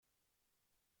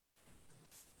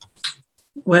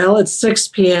Well, it's 6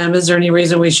 p.m. Is there any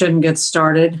reason we shouldn't get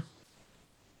started?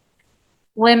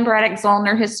 Lynn Braddock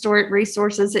Zollner, Historic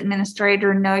Resources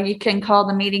Administrator. No, you can call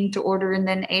the meeting to order, and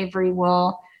then Avery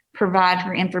will provide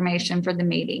her information for the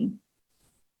meeting.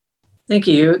 Thank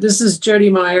you. This is Jody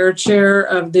Meyer, Chair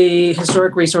of the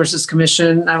Historic Resources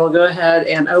Commission. I will go ahead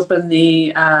and open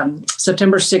the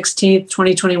September 16th,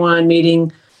 2021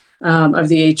 meeting of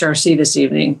the HRC this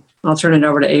evening. I'll turn it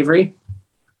over to Avery.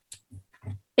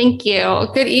 Thank you.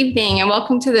 Good evening and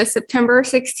welcome to the September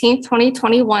 16th,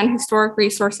 2021 Historic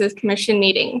Resources Commission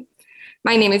meeting.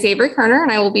 My name is Avery Kerner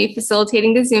and I will be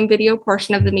facilitating the Zoom video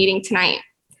portion of the meeting tonight.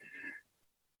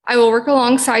 I will work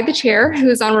alongside the chair who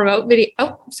is on remote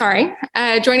video.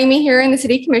 Joining me here in the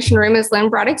City Commission room is Lynn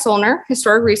Braddock Zollner,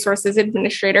 Historic Resources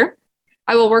Administrator.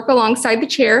 I will work alongside the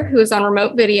chair who is on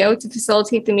remote video to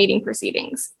facilitate the meeting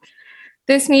proceedings.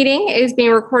 This meeting is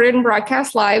being recorded and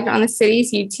broadcast live on the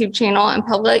city's YouTube channel and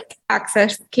public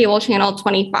access cable channel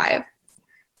 25.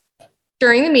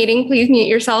 During the meeting, please mute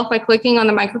yourself by clicking on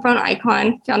the microphone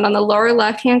icon found on the lower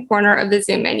left-hand corner of the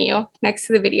Zoom menu next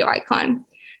to the video icon.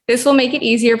 This will make it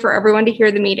easier for everyone to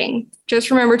hear the meeting. Just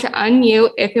remember to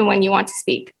unmute if and when you want to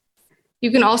speak.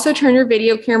 You can also turn your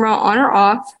video camera on or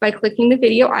off by clicking the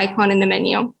video icon in the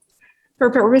menu. For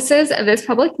purposes of this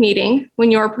public meeting, when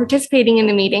you are participating in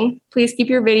the meeting, please keep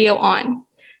your video on.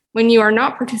 When you are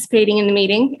not participating in the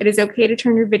meeting, it is okay to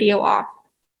turn your video off.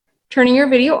 Turning your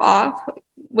video off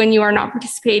when you are not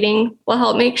participating will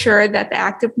help make sure that the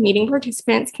active meeting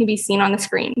participants can be seen on the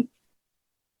screen.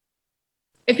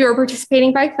 If you are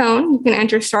participating by phone, you can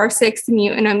enter *6 to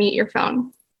mute and unmute your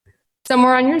phone.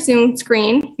 Somewhere on your Zoom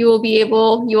screen, you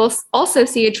will also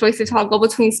see a choice to toggle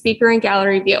between speaker and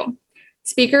gallery view.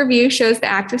 Speaker view shows the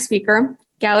active speaker.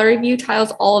 Gallery view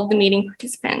tiles all of the meeting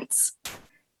participants.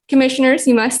 Commissioners,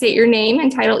 you must state your name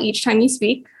and title each time you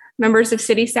speak. Members of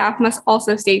city staff must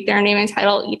also state their name and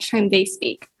title each time they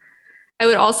speak. I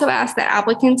would also ask that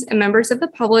applicants and members of the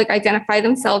public identify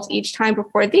themselves each time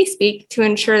before they speak to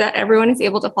ensure that everyone is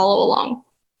able to follow along.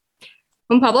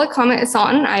 When public comment is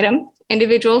sought on an item,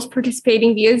 individuals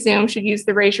participating via Zoom should use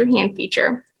the raise your hand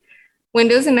feature.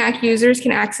 Windows and Mac users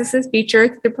can access this feature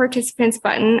through the participants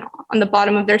button on the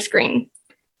bottom of their screen.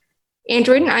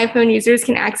 Android and iPhone users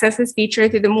can access this feature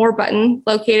through the More button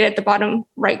located at the bottom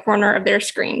right corner of their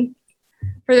screen.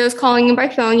 For those calling in by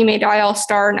phone, you may dial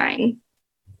 *9.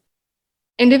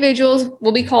 Individuals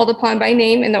will be called upon by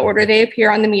name in the order they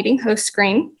appear on the meeting host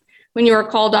screen. When you are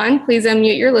called on, please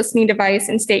unmute your listening device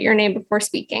and state your name before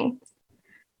speaking.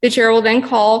 The chair will then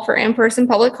call for in-person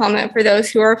public comment for those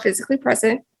who are physically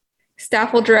present.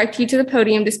 Staff will direct you to the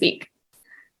podium to speak.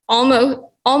 All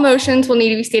motions will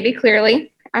need to be stated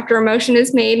clearly. After a motion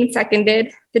is made and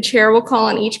seconded, the chair will call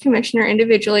on each commissioner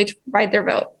individually to provide their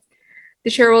vote. The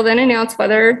chair will then announce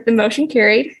whether the motion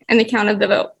carried and the count of the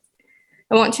vote.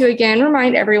 I want to again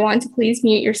remind everyone to please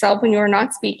mute yourself when you are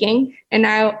not speaking. And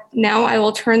now I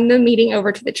will turn the meeting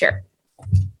over to the chair.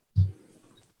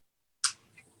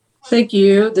 Thank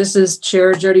you. This is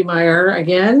Chair Jody Meyer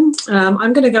again.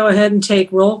 I'm going to go ahead and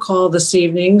take roll call this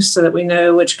evening so that we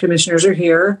know which commissioners are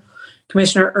here.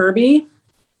 Commissioner Irby.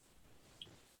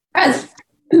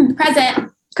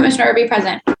 Present. Commissioner Irby,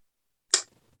 present.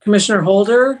 Commissioner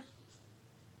Holder.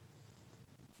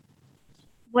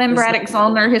 Lynn Braddock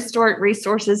Zollner, Historic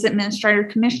Resources Administrator.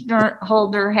 Commissioner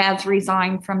Holder has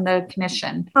resigned from the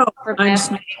commission. Her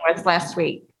last meeting was last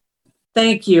week.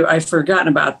 Thank you. I've forgotten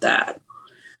about that.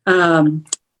 All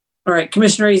right,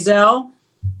 Commissioner Ezell.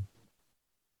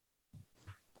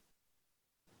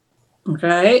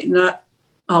 Okay,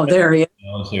 there he is.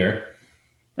 I was here.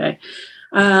 Okay.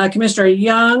 Commissioner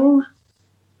Young,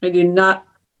 I do not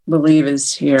believe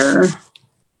is here.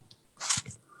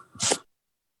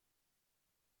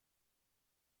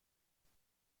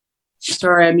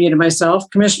 Sorry, I muted myself.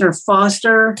 Commissioner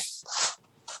Foster,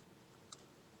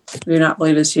 I do not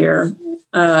believe is here.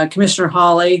 Commissioner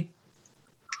Hawley.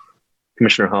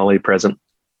 Commissioner Hawley, present.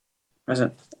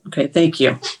 Present. Okay, thank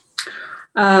you.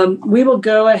 We will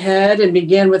go ahead and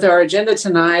begin with our agenda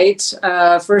tonight.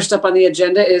 First up on the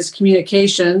agenda is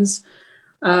communications.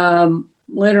 Lynn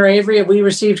or Avery, have we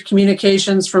received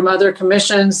communications from other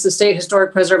commissions, the State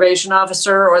Historic Preservation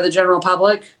Officer, or the general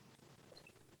public?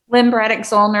 Lynn Braddock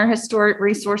Zollner, Historic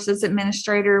Resources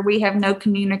Administrator. We have no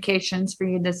communications for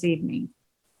you this evening.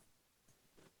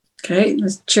 Okay,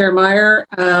 Chair Meyer,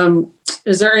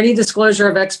 is there any disclosure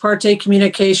of ex parte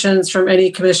communications from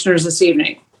any commissioners this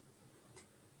evening?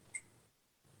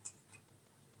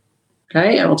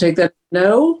 Okay, I will take that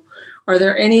no. Are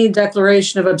there any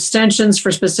declaration of abstentions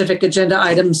for specific agenda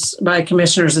items by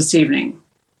commissioners this evening?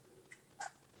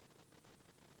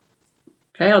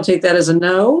 Okay, I'll take that as a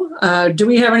no. Do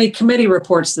we have any committee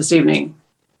reports this evening?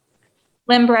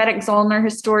 Lynn Braddock Zollner,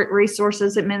 Historic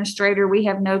Resources Administrator. We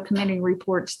have no committee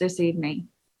reports this evening.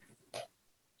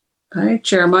 Okay,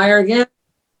 Chair Meyer again.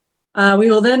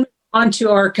 We will then move on to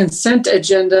our consent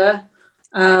agenda.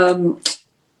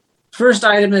 First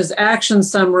item is action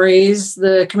summaries.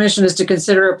 The commission is to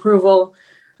consider approval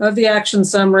of the action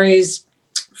summaries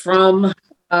from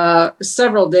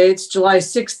several dates: July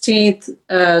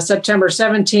 16th, September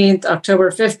 17th,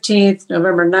 October 15th,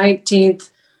 November 19th,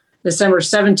 December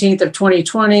 17th of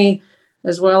 2020,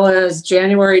 as well as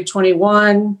January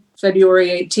 21,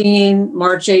 February 18,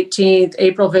 March 18th,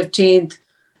 April 15th,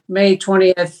 May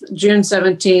 20th, June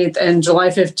 17th, and July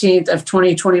 15th of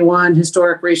 2021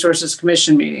 Historic Resources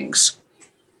Commission meetings.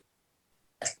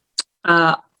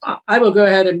 I will go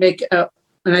ahead and make, and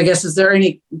I guess, is there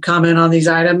any comment on these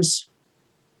items?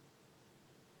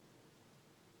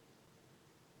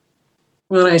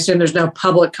 Well, I assume there's no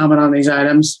public comment on these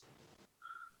items.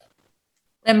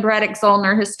 Lynn Braddock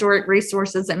Zollner, Historic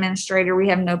Resources Administrator. We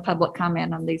have no public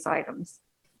comment on these items.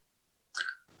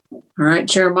 All right,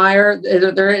 Chair Meyer,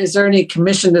 is there any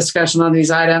commission discussion on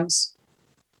these items?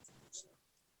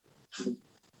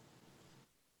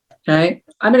 Okay,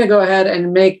 I'm going to go ahead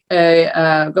and make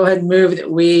move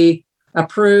that we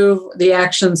approve the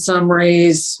action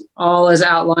summaries, all as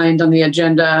outlined on the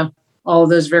agenda, all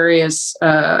of those various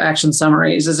action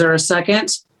summaries. Is there a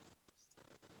second?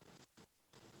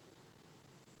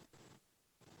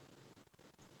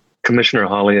 Commissioner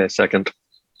Hawley, I second.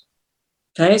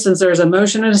 Okay, since there's a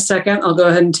motion and a second, I'll go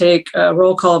ahead and take a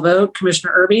roll call vote.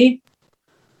 Commissioner Irby?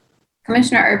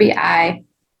 Commissioner Irby, aye.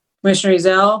 Commissioner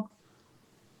Ezell?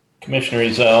 Commissioner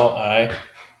Ezell, aye.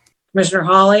 Commissioner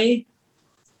Hawley?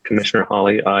 Commissioner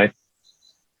Hawley, aye.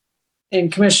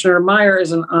 And Commissioner Meyer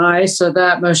is an aye, so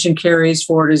that motion carries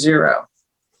 4-0.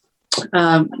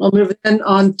 We'll move then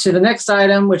on to the next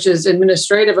item, which is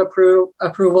administrative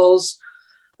approvals.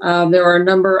 There are a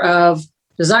number of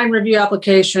design review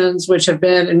applications which have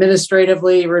been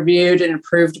administratively reviewed and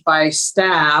approved by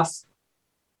staff.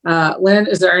 Lynn,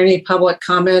 is there any public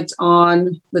comment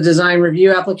on the design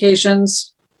review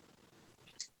applications?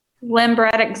 Lynn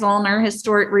Braddock Zollner,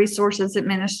 Historic Resources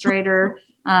Administrator.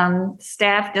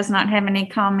 Staff does not have any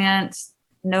comments.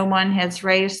 No one has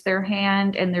raised their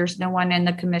hand, and there's no one in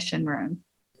the commission room.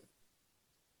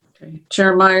 Okay.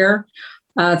 Chair Meyer,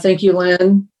 thank you,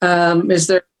 Lynn. Is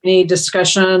there any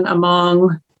discussion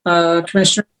among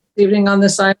commissioners this evening on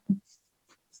this item?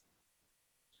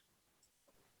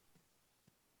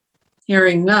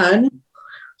 Hearing none,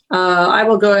 I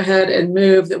will go ahead and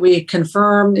move that we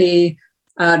confirm the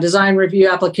design review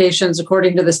applications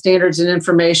according to the standards and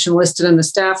information listed in the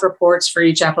staff reports for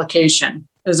each application.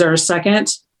 Is there a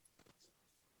second?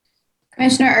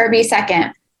 Commissioner Irby,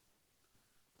 second.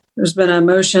 There's been a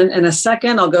motion and a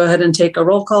second. I'll go ahead and take a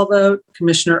roll call vote.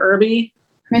 Commissioner Irby?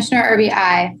 Commissioner Irby,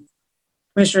 aye.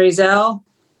 Commissioner Ezell?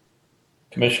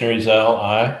 Commissioner Ezell,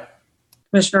 aye.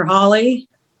 Commissioner Hawley?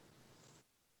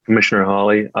 Commissioner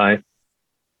Hawley, aye.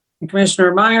 And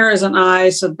Commissioner Meyer is an aye,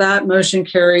 so that motion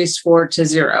carries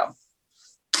 4-0.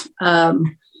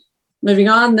 Moving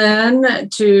on then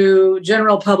to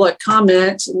general public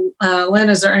comment. Lynn,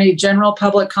 is there any general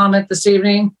public comment this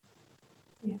evening?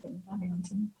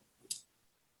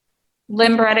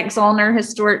 Lynn Braddock Zollner,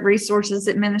 Historic Resources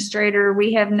Administrator.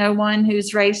 We have no one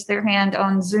who's raised their hand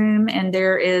on Zoom, and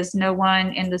there is no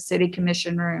one in the city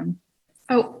commission room.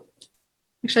 Oh,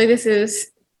 actually, this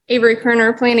is Avery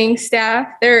Kerner, planning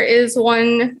staff. There is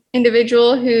one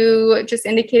individual who just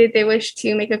indicated they wish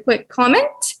to make a quick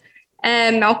comment.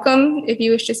 And Malcolm, if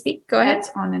you wish to speak, go ahead. That's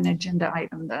on an agenda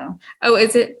item, though. Oh,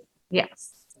 is it?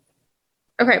 Yes.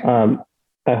 Okay.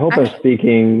 I hope I'm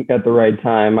speaking at the right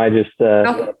time. I just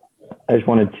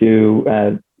wanted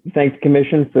to thank the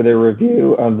commission for their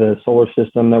review of the solar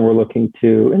system that we're looking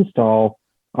to install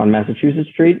on Massachusetts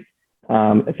Street.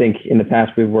 I think in the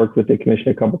past we've worked with the commission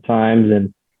a couple times,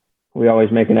 and we always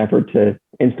make an effort to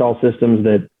install systems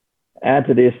that add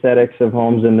to the aesthetics of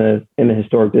homes in the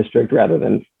historic district rather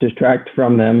than distract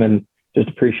from them, and just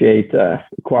appreciate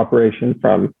cooperation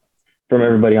from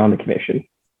everybody on the commission.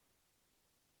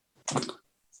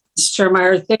 Chair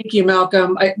Meyer, thank you,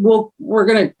 Malcolm. We're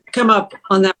going to come up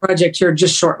on that project here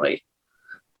just shortly.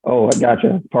 Oh, I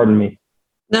gotcha. Pardon me.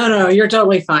 No, you're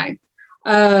totally fine.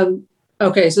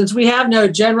 Okay, since we have no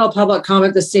general public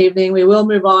comment this evening, we will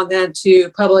move on then to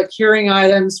public hearing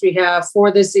items we have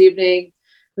for this evening.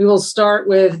 We will start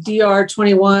with DR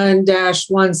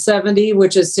 21-170,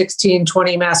 which is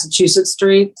 1620 Massachusetts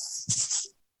Street.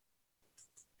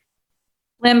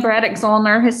 Lynn Braddock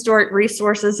Zollner, Historic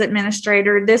Resources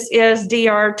Administrator. This is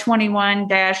DR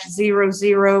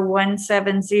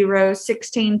 21-00170,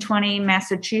 1620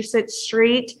 Massachusetts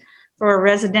Street for a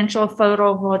residential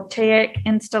photovoltaic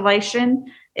installation.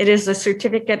 It is a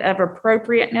certificate of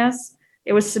appropriateness.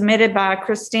 It was submitted by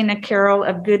Christina Carroll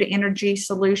of Good Energy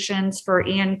Solutions for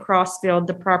Ian Crossfield,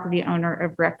 the property owner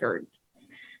of record.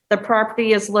 The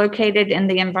property is located in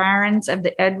the environs of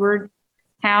the Edward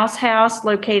House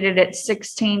located at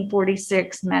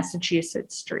 1646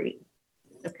 Massachusetts Street.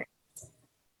 Okay.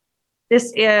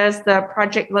 This is the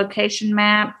project location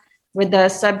map with the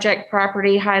subject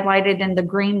property highlighted in the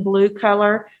green-blue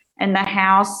color and the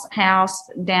house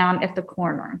down at the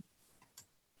corner.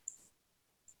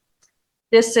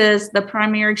 This is the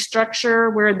primary structure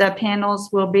where the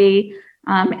panels will be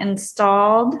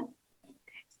installed.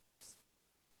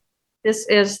 This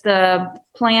is the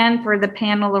plan for the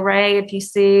panel array. If you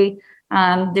see,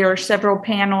 there are several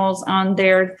panels on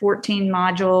there, 14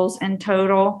 modules in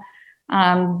total.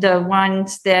 The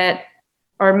ones that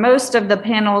or most of the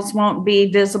panels won't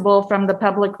be visible from the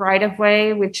public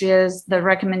right-of-way, which is the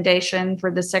recommendation for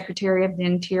the Secretary of the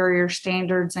Interior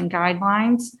standards and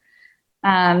guidelines.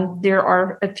 There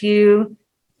are a few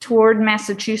toward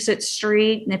Massachusetts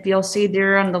Street, and if you'll see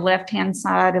there on the left-hand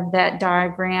side of that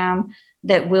diagram,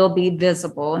 that will be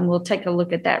visible, and we'll take a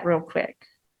look at that real quick.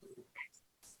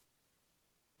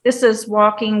 This is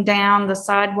walking down the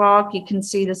sidewalk. You can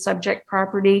see the subject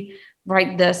property,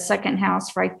 right, the second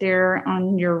house right there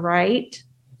on your right.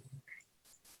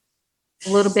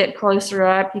 A little bit closer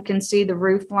up, you can see the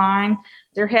roof line.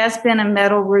 There has been a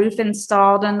metal roof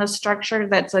installed in the structure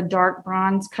that's a dark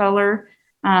bronze color.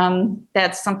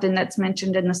 That's something that's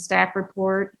mentioned in the staff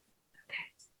report.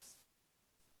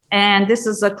 And this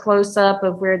is a close-up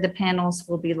of where the panels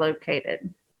will be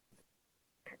located.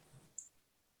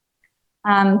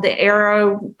 The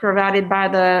arrow provided by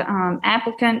the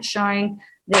applicant showing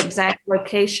the exact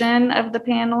location of the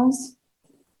panels.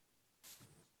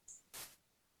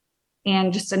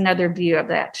 And just another view of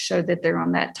that to show that they're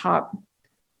on that top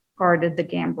part of the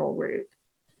gambrel roof.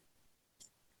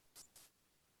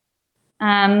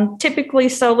 Typically,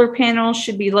 solar panels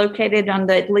should be located on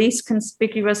the least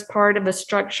conspicuous part of a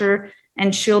structure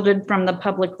and shielded from the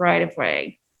public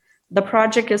right-of-way. The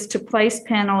project is to place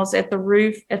panels at the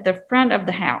roof at the front of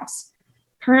the house.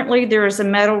 Currently, there is a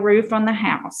metal roof on the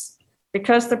house.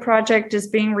 Because the project is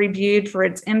being reviewed for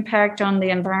its impact on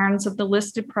the environs of the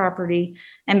listed property,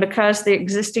 and because the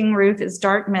existing roof is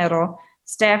dark metal,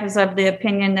 staff is of the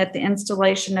opinion that the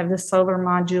installation of the solar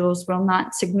modules will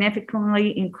not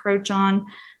significantly encroach on,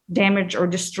 damage, or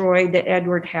destroy the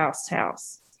Edward House.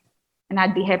 And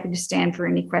I'd be happy to stand for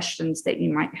any questions that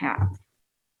you might have.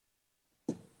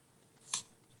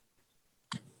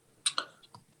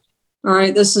 All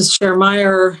right, this is Chair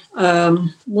Meyer.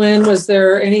 Lynn, was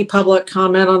there any public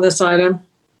comment on this item?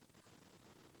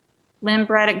 Lynn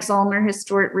Braddock Zollner,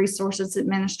 Historic Resources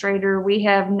Administrator. We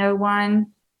have no one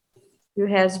who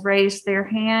has raised their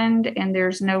hand, and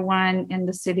there's no one in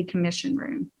the City Commission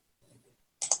room.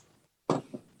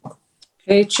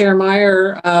 Okay, Chair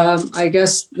Meyer, I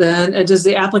guess then, does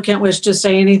the applicant wish to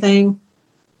say anything?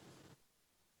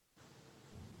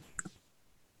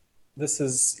 This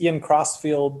is Ian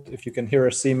Crossfield, if you can hear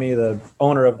or see me, the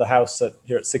owner of the house here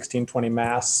at 1620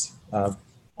 Mass.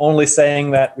 Only saying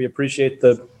that we appreciate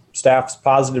the staff's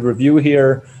positive review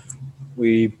here.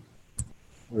 We're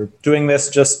doing this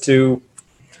just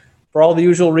for all the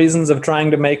usual reasons of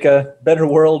trying to make a better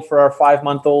world for our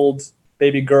 5-month-old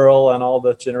baby girl and all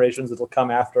the generations that will come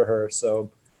after her.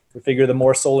 So we figure the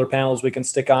more solar panels we can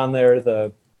stick on there,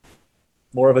 the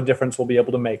more of a difference we'll be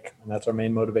able to make. And that's our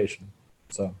main motivation.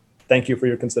 So thank you for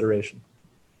your consideration.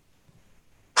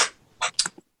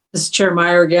 This is Chair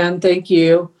Meyer again. Thank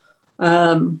you.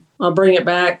 I'll bring it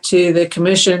back to the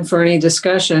commission for any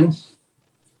discussion.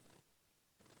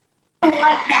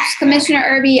 Commissioner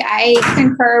Irby, I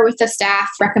concur with the staff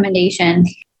recommendation.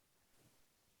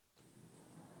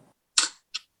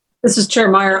 This is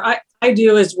Chair Meyer. I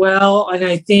do as well. And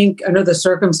I think under the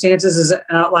circumstances as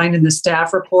outlined in the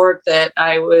staff report that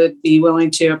I would be willing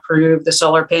to approve the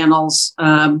solar panels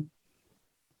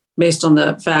based on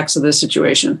the facts of the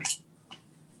situation.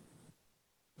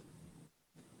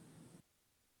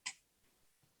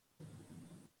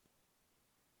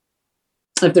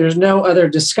 If there's no other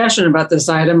discussion about this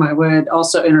item, I would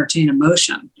also entertain a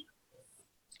motion.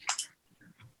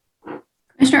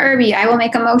 Commissioner Irby, I will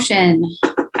make a motion.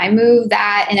 I move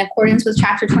that in accordance with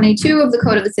Chapter 22 of the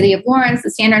Code of the City of Lawrence, the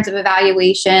standards of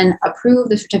evaluation approve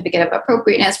the certificate of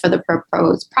appropriateness for the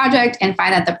proposed project and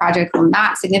find that the project will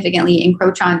not significantly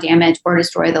encroach on, damage, or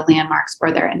destroy the landmarks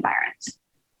or their environs.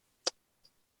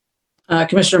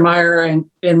 Commissioner Meyer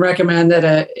and recommend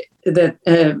that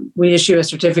we issue a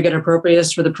certificate of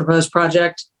appropriateness for the proposed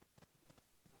project?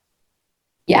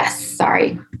 Yes,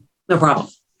 sorry. No problem.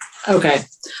 Okay.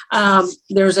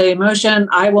 There's a motion.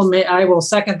 I will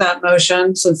second that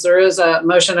motion. Since there is a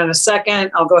motion and a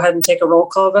second, I'll go ahead and take a roll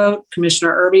call vote.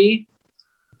 Commissioner Irby?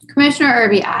 Commissioner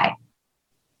Irby, aye.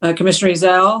 Commissioner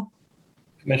Ezell?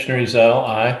 Commissioner Ezell,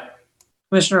 aye.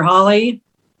 Commissioner Hawley?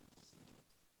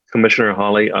 Commissioner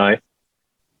Hawley, aye.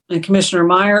 And Commissioner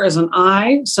Meyer is an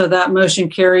aye. So that motion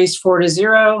carries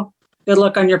 4-0. Good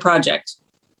luck on your project.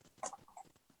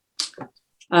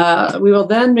 We will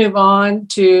then move on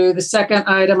to the second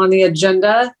item on the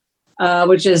agenda,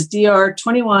 which is DR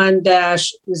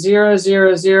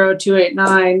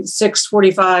 21-000289,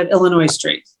 645 Illinois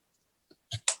Street.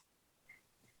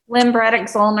 Lynn Braddock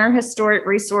Zollner, Historic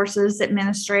Resources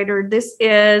Administrator. This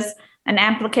is an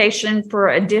application for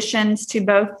additions to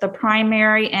both the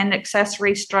primary and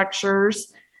accessory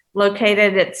structures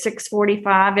located at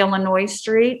 645 Illinois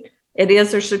Street. It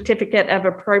is a certificate of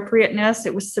appropriateness.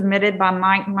 It was submitted by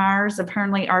Mike Myers of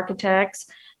Hernley Architects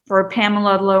for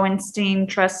Pamela Lowenstein,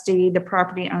 trustee, the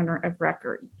property owner of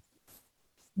record.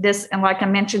 This, and like I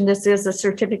mentioned, this is a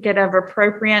certificate of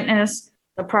appropriateness.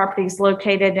 The property is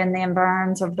located in the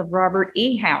environs of the Robert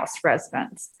E. House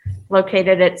residence,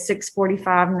 located at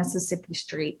 645 Mississippi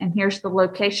Street. And here's the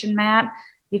location map.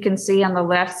 You can see on the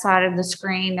left side of the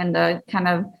screen in the kind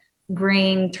of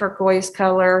green turquoise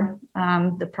color,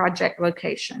 the project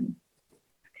location.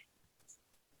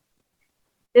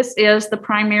 This is the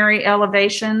primary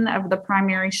elevation of the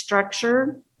primary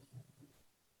structure.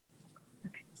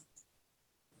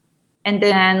 And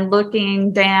then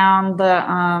looking down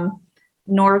the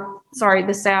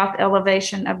the south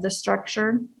elevation of the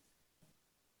structure.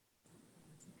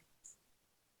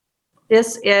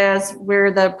 This is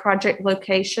where the project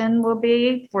location will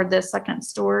be for the second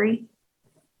story.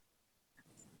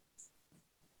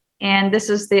 And this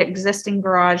is the existing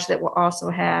garage that will also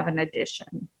have an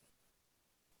addition.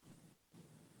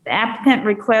 The applicant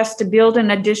requests to build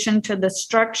an addition to the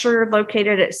structure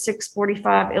located at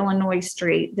 645 Illinois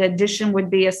Street. The addition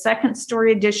would be a second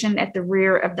story addition at the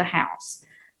rear of the house.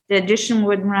 The addition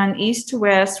would run east to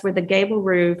west with a gable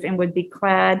roof and would be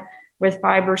clad with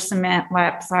fiber cement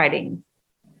lap siding.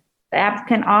 The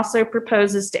applicant also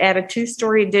proposes to add a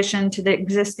two-story addition to the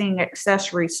existing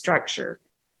accessory structure.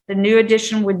 The new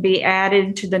addition would be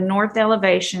added to the north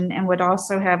elevation and would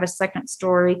also have a second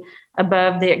story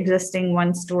above the existing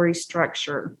one-story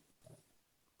structure.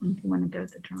 If you want to go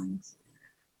to the drawings.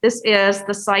 This is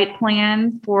the site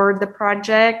plan for the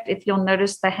project. If you'll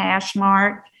notice the hash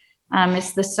mark,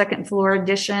 it's the second floor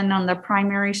addition on the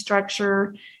primary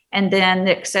structure, and then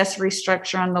the accessory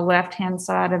structure on the left-hand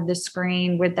side of the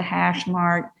screen with the hash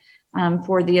mark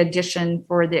for the addition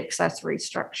for the accessory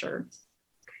structure.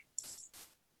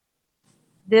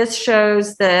 This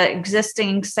shows the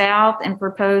existing south and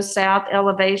proposed south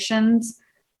elevations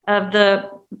of the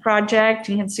project.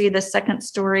 You can see the second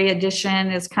story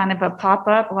addition is kind of a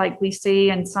pop-up like we see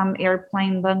in some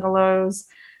airplane bungalows.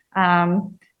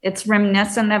 It's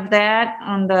reminiscent of that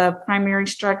on the primary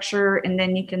structure, and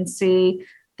then you can see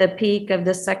the peak of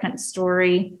the second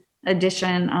story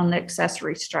addition on the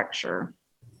accessory structure.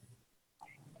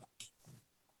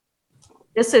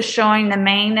 This is showing the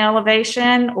main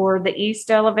elevation or the east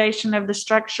elevation of the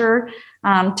structure.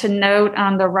 To note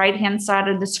on the right-hand side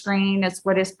of the screen is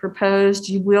what is proposed.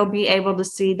 You will be able to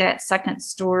see that second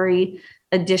story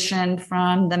addition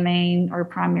from the main or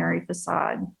primary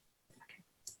facade.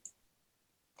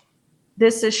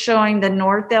 This is showing the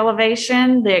north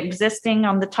elevation, the existing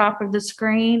on the top of the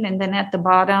screen, and then at the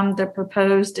bottom, the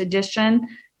proposed addition.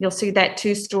 You'll see that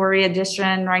two-story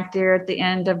addition right there at the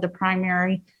end of the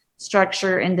primary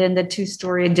structure, and then the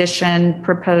two-story addition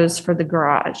proposed for the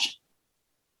garage.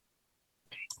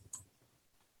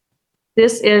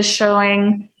 This is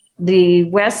showing the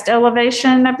west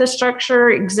elevation of the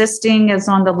structure. Existing is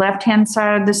on the left-hand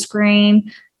side of the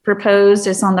screen. Proposed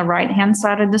is on the right-hand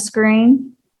side of the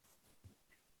screen.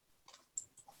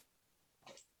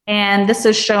 And this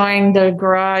is showing the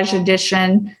garage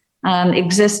addition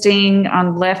existing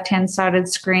on the left-hand side of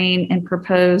the screen and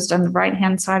proposed on the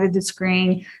right-hand side of the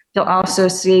screen. You'll also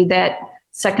see that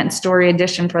second story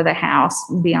addition for the house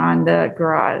beyond the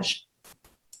garage.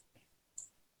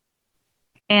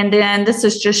 And then this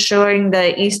is just showing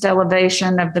the east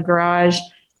elevation of the garage,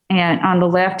 and on the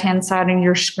left-hand side of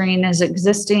your screen is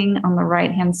existing, on the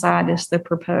right-hand side is the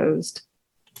proposed.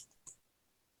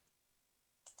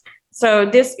 So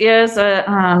this is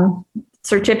a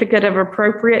certificate of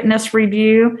appropriateness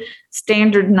review.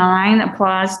 Standard 9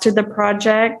 applies to the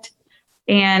project.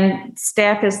 And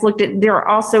staff has looked at, there are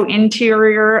also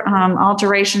interior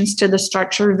alterations to the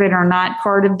structure that are not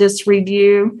part of this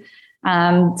review,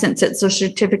 since it's a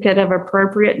certificate of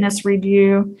appropriateness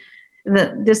review.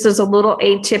 This is a little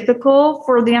atypical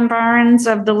for the environs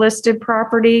of the listed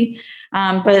property,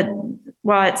 but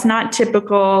while it's not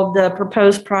typical, the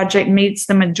proposed project meets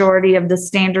the majority of the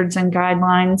standards and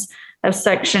guidelines of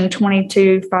Section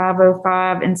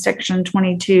 22505 and Section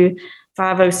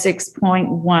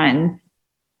 22506.1.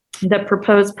 The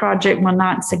proposed project will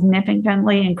not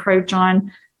significantly encroach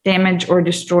on, damage, or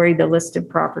destroy the listed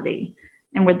property.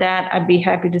 And with that, I'd be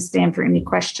happy to stand for any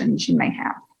questions you may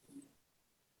have.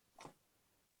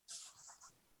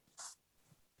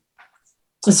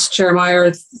 Mr. Chair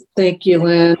Meyer, thank you,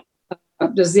 Lynn.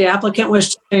 Does the applicant wish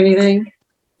to say anything?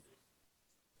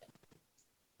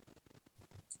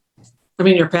 I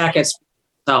mean, your packet's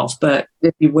itself, but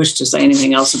if you wish to say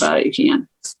anything else about it, you can.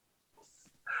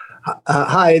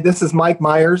 Hi, this is Mike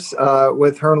Myers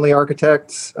with Hernley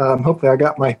Architects. Hopefully I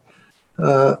got my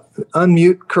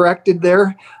unmute corrected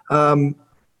there.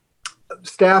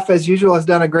 Staff, as usual, has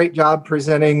done a great job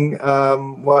presenting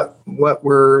what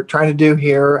we're trying to do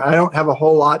here. I don't have a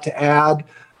whole lot to add.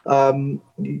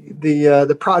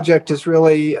 The project is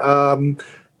really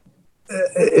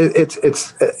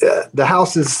the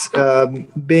house is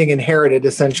being inherited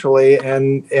essentially,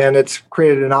 and it's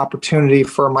created an opportunity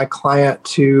for my client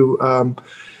to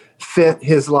fit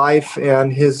his life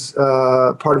and his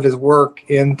part of his work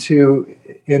into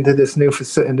this new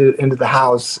facility, into the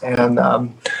house, and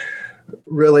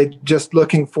really just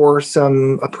looking for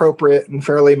some appropriate and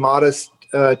fairly modest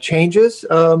changes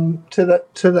to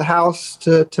the house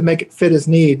to make it fit his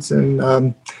needs,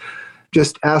 and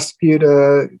just ask you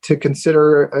to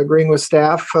consider agreeing with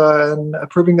staff and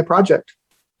approving the project.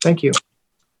 Thank you.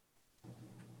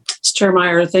 Mr. Chair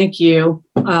Meyer, thank you.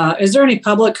 Is there any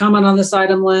public comment on this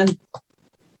item, Lynn?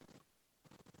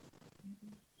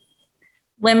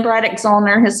 Lynn Braddock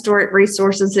Zollner, Historic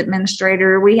Resources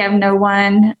Administrator. We have no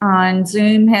one on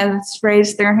Zoom has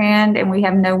raised their hand, and we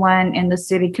have no one in the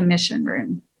City Commission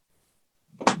room.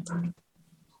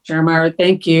 Chair Meyer,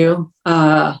 thank you.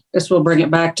 This will bring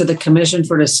it back to the commission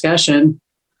for discussion.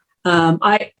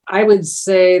 I would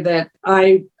say that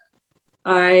I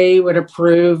would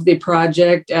approve the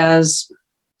project as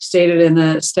stated in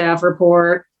the staff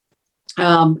report.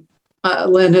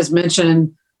 Lynn has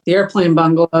mentioned the airplane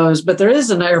bungalows, but there is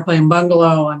an airplane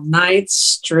bungalow on 9th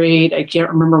Street. I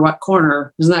can't remember what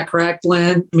corner. Isn't that correct,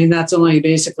 Lynn? I mean, that's only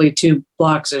basically 2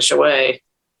 blocks-ish away.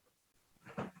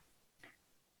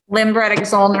 Lynn Braddock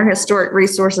Zollner, Historic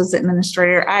Resources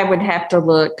Administrator. I would have to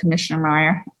look, Commissioner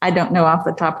Meyer. I don't know off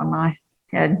the top of my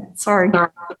head. Sorry.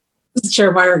 This is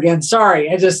Chair Meyer again. Sorry.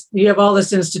 You have all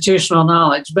this institutional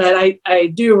knowledge, but I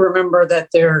do remember that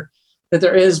there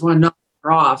is one not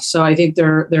far off. So I think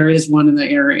there is one in the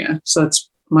area. So that's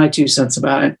my 2 cents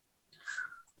about it.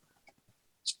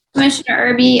 Commissioner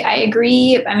Irby, I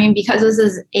agree. I mean, because this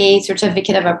is a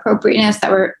certificate of appropriateness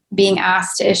that we're being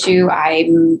asked to issue, I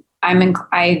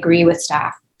agree with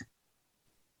staff.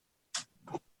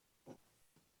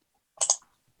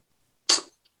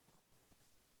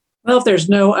 Well, if there's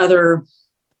no other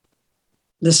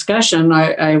discussion,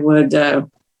 I would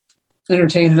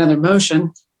entertain another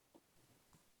motion.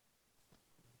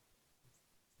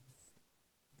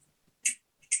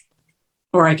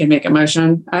 Or I can make a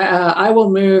motion. I will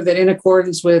move that in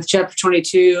accordance with Chapter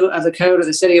 22 of the Code of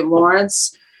the City of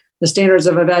Lawrence, the standards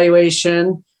of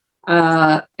evaluation,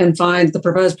 and find the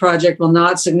proposed project will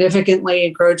not significantly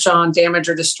encroach on, damage,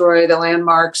 or destroy the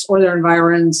landmarks or their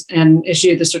environs, and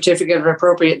issue the certificate of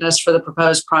appropriateness for the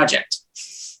proposed project.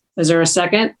 Is there a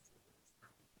second?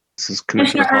 This is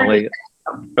Commissioner Hawley.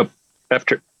 Oh,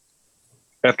 after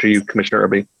you, Commissioner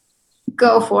Irby.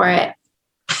 Go for it.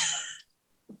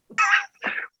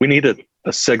 We need a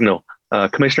signal.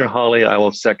 Commissioner Hawley, I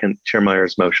will second Chair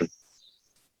Meyer's motion.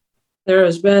 There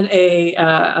has been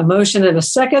a motion and a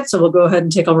second, so we'll go ahead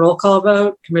and take a roll call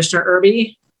vote. Commissioner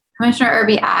Irby? Commissioner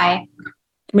Irby, aye.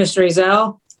 Commissioner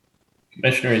Ezell?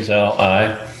 Commissioner Ezell,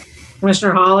 aye.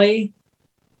 Commissioner Hawley?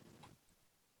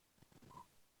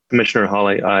 Commissioner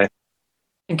Hawley, aye.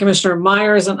 And Commissioner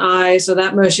Meyer is an aye, so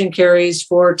that motion carries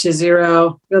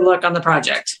 4-0. Good luck on the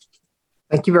project.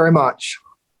 Thank you very much.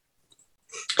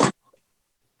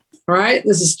 All right,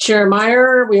 this is Chair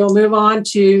Meyer. We will move on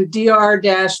to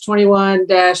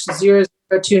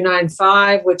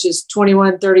DR-21-00295, which is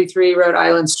 2133 Rhode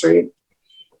Island Street.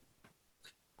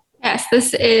 Yes,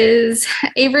 this is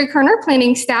Avery Kerner,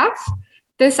 planning staff.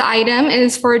 This item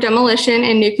is for demolition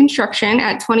and new construction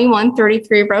at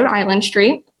 2133 Rhode Island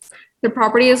Street. The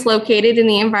property is located in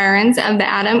the environs of the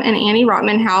Adam and Annie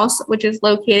Rotman House, which is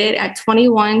located at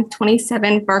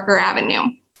 2127 Barker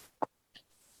Avenue.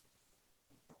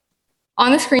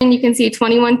 On the screen, you can see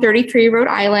 2133 Rhode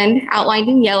Island outlined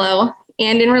in yellow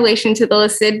and in relation to the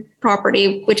listed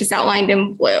property, which is outlined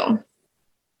in blue.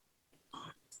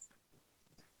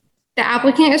 The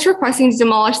applicant is requesting to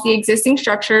demolish the existing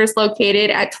structures located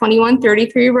at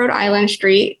 2133 Rhode Island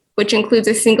Street, which includes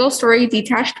a single-story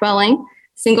detached dwelling,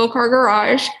 single-car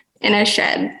garage, and a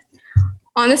shed.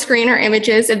 On the screen are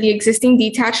images of the existing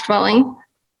detached dwelling.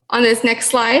 On this next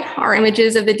slide are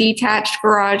images of the detached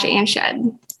garage and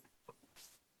shed.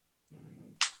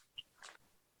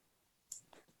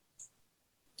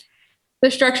 The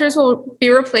structures will be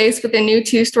replaced with a new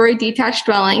 2-story detached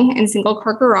dwelling and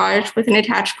single-car garage with an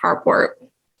attached carport.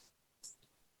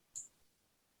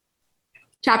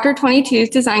 Chapter 22's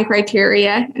design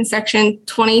criteria and Section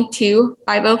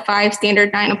 22505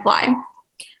 Standard 9 apply.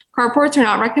 Carports are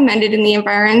not recommended in the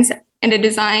environs, and a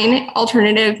design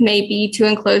alternative may be to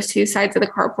enclose 2 sides of the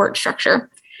carport structure.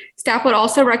 Staff would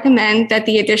also recommend that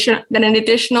an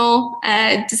additional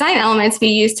design elements be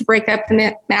used to break up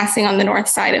the massing on the north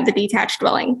side of the detached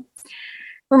dwelling.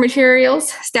 For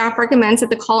materials, staff recommends that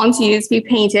the columns used be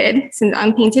painted, since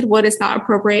unpainted wood is not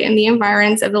appropriate in the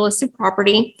environs of the listed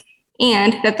property,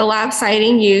 and that the lap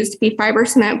siding used be fiber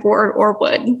cement board or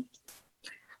wood.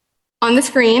 On the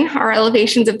screen are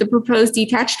elevations of the proposed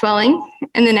detached dwelling,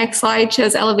 and the next slide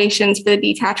shows elevations for the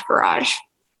detached garage.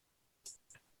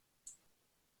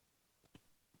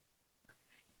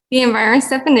 The environs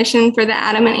definition for the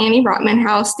Adam and Annie Rotman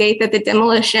House state that the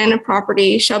demolition of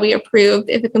property shall be approved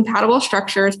if a compatible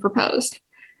structure is proposed.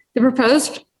 The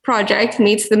proposed project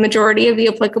meets the majority of the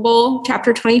applicable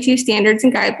Chapter 22 standards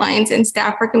and guidelines, and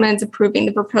staff recommends approving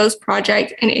the proposed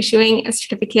project and issuing a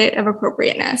certificate of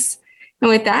appropriateness. And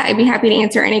with that, I'd be happy to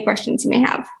answer any questions you may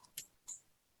have.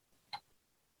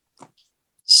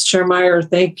 Chair Meyer,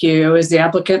 thank you. Is the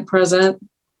applicant present?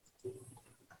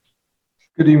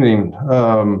 Good evening.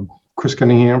 Chris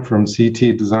Cunningham from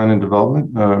CT Design and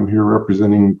Development. I'm here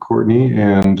representing Courtney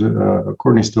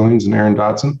Stillings and Aaron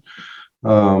Dotson.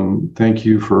 Thank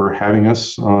you for having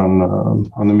us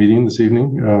on the meeting this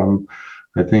evening.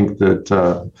 I think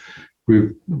that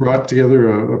we've brought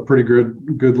together a pretty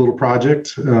good little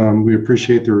project. We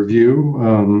appreciate the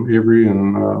review. Avery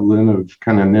and Lynn have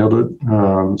kind of nailed it.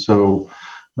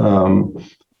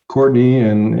 Courtney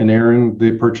and Aaron,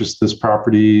 they purchased this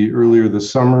property earlier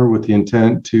this summer with the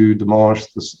intent to demolish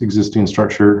this existing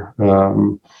structure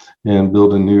and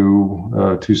build a new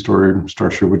 2-story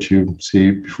structure, which you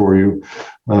see before you,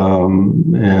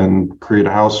 and create a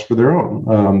house for their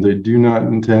own. They do not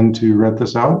intend to rent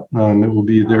this out. It will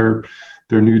be their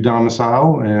new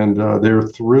domicile, and they're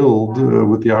thrilled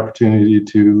with the opportunity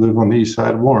to live on the east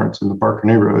side of Lawrence in the Barker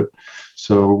neighborhood.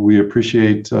 So we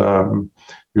appreciate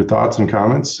your thoughts and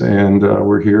comments, and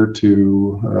we're here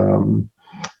to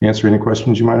answer any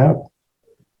questions you might have.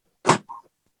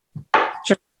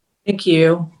 Sure. Thank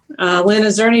you. Lynn,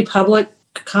 is there any public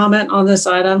comment on this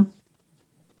item?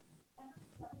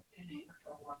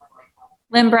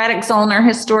 Lynn Braddock Zollner,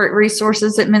 Historic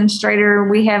Resources Administrator.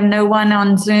 We have no one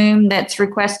on Zoom that's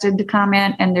requested to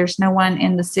comment, and there's no one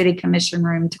in the City Commission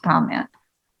room to comment.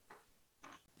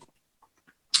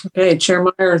 Okay, Chair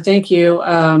Meyer, thank you.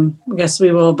 I guess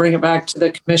we will bring it back to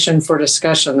the commission for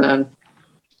discussion then.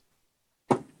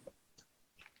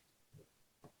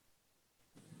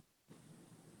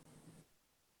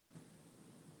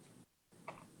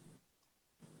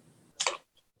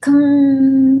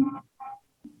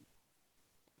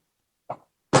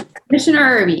 Commissioner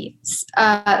Irby.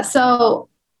 So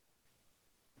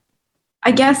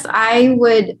I guess I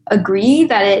would agree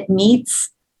that it meets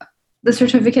the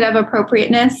certificate of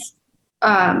appropriateness,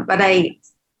 but I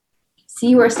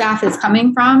see where staff is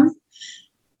coming from,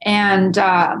 and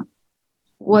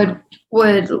would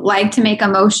like to make a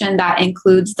motion that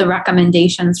includes the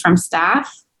recommendations from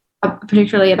staff,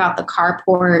 particularly about the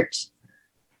carport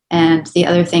and the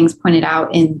other things pointed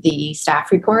out in the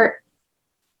staff report.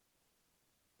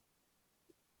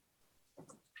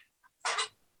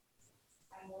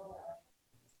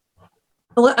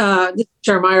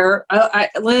 Chair Meyer,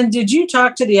 Lynn, did you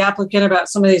talk to the applicant about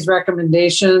some of these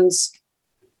recommendations?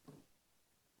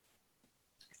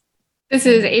 This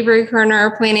is Avery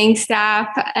Kerner, planning staff.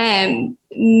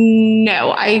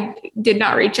 No, I did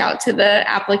not reach out to the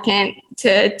applicant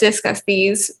to discuss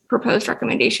these proposed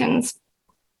recommendations.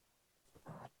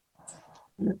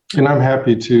 And I'm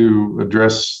happy to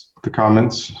address the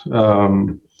comments.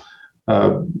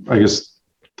 I guess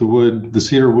the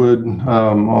cedar wood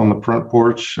on the front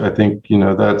porch, I think,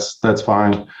 that's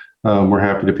fine. we're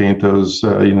happy to paint those.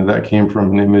 That came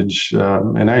from an image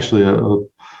and actually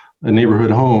a neighborhood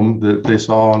home that they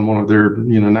saw on one of their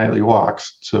nightly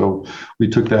walks. So we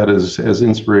took that as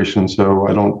inspiration. So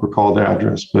I don't recall the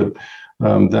address, but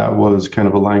that was kind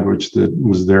of a language that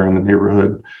was there in the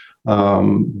neighborhood.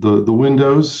 The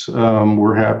windows,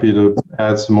 we're happy to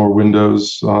add some more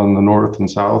windows on the north and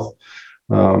south.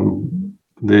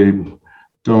 They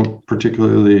don't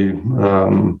particularly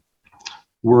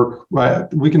work.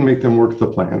 We can make them work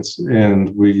the plans,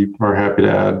 and we are happy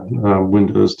to add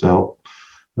windows to help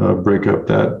break up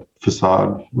that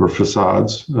facade or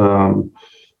facades.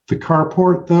 The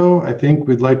carport, though, I think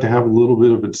we'd like to have a little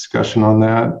bit of a discussion on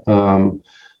that.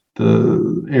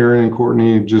 Aaron and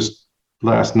Courtney just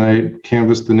last night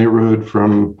canvassed the neighborhood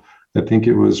from, I think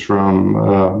it was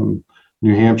from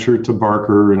New Hampshire to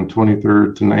Barker and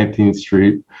 23rd to 19th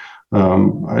Street. We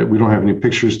don't have any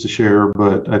pictures to share,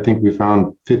 but I think we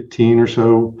found 15 or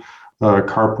so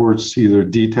carports, either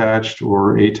detached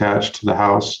or attached to the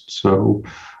house. So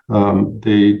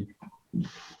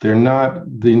they're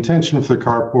not, the intention for the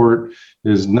carport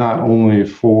is not only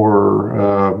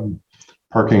for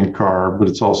parking a car, but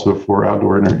it's also for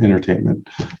outdoor entertainment.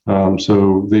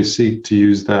 So they seek to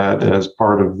use that as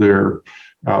part of their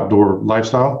outdoor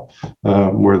lifestyle,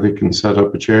 where they can set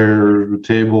up a chair, a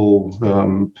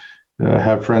table,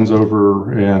 have friends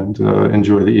over and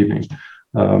enjoy the evening.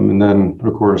 And then,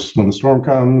 of course, when the storm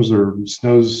comes or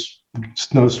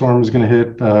snowstorm is going to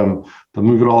hit, they'll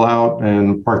move it all out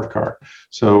and park the car.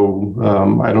 So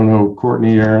I don't know,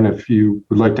 Courtney, Aaron, if you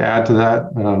would like to add to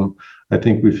that. I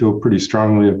think we feel pretty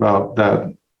strongly about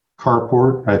that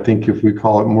carport. I think if we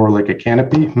call it more like a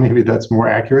canopy, maybe that's more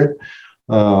accurate.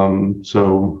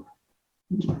 So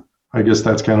I guess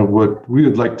that's kind of what we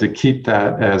would like to keep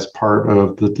that as part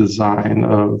of the design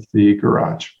of the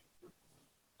garage.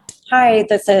 Hi,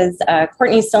 this is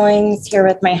Courtney Stillings here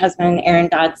with my husband, Aaron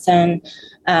Dodson.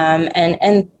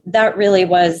 And that really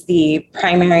was the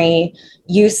primary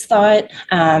use thought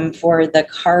for the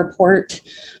carport,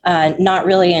 not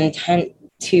really intent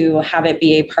to have it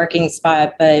be a parking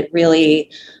spot, but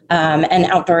really an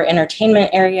outdoor entertainment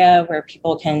area where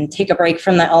people can take a break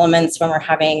from the elements when we're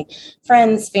having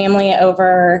friends, family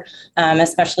over,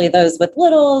 especially those with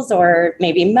littles or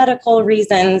maybe medical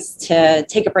reasons to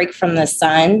take a break from the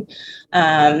sun.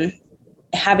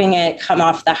 Having it come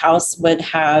off the house would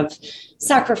have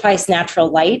sacrificed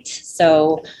natural light.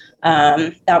 So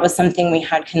that was something we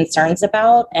had concerns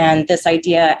about. And this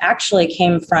idea actually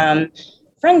came from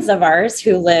friends of ours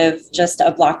who live just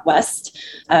a block west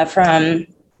from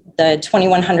the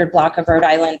 2100 block of Rhode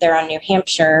Island there on New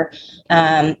Hampshire.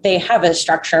 They have a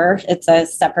structure. It's a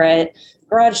separate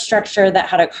garage structure that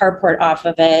had a carport off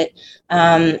of it.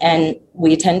 And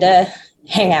we tend to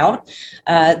hang out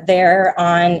there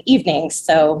on evenings.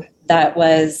 So that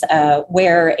was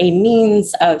where a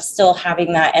means of still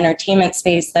having that entertainment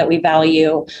space that we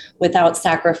value without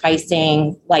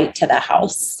sacrificing light to the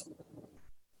house.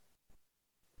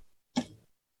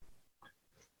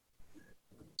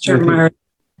 Sure, Myra.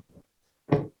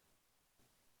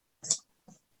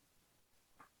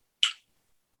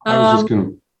 I was just going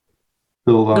to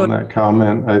build on that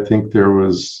comment. I think there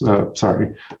was,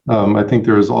 I think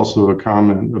there was also a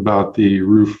comment about the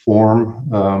roof form,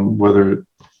 whether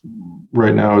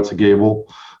right now it's a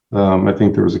gable. I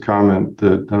think there was a comment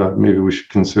that maybe we should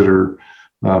consider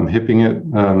hipping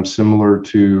it similar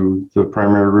to the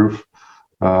primary roof.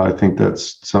 I think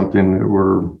that's something that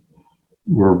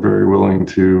we're very willing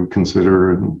to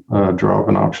consider and draw up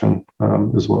an option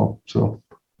as well. So.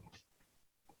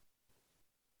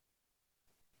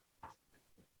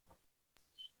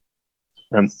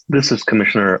 This is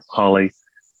Commissioner Hawley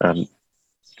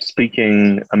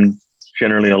speaking. I'm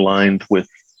generally aligned with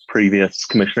previous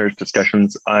commissioners'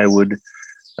 discussions. I would,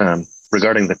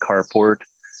 regarding the carport,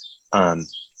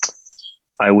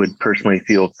 I would personally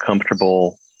feel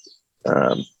comfortable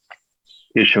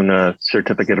issuing a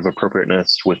certificate of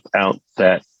appropriateness without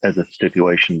that as a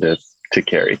stipulation to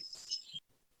carry.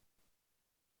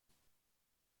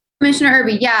 Commissioner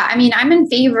Irby, yeah, I mean, I'm in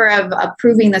favor of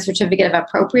approving the certificate of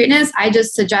appropriateness. I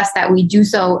just suggest that we do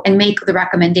so and make the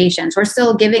recommendations. We're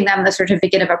still giving them the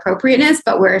certificate of appropriateness,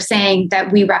 but we're saying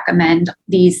that we recommend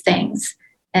these things.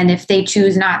 And if they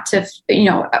choose not to,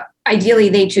 ideally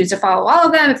they choose to follow all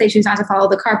of them. If they choose not to follow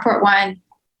the carport one,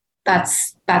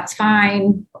 that's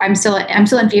fine. I'm still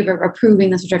in favor of approving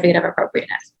the certificate of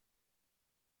appropriateness.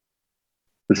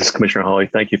 This is Commissioner Hawley.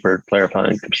 Thank you for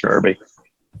clarifying, Commissioner Irby.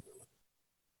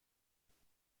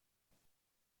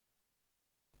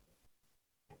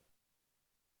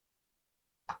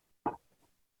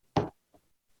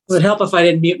 would help if I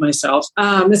didn't mute myself.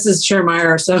 This is Chair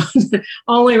Meyer. So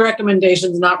only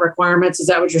recommendations, not requirements. Is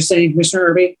that what you're saying, Commissioner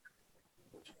Irby?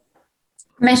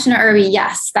 Commissioner Irby,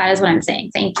 yes, that is what I'm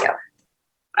saying. Thank you.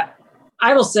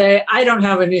 I will say I don't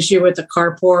have an issue with the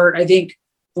carport. I think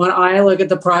when I look at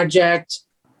the project,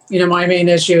 my main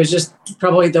issue is just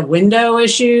probably the window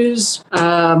issues.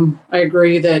 I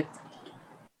agree that,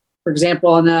 for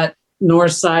example, on that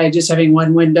north side, just having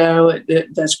one window,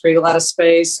 it does create a lot of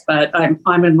space, but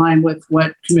I'm in line with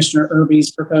what Commissioner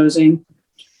Irby's proposing.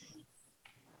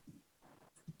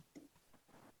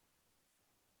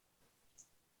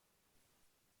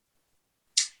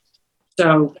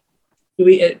 So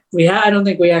I don't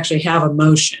think we actually have a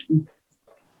motion.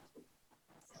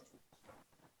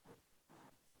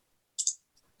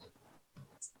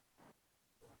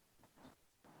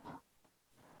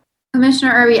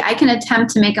 Commissioner Irby, I can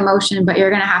attempt to make a motion, but you're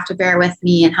going to have to bear with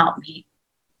me and help me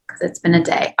because it's been a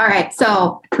day. All right.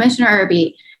 So Commissioner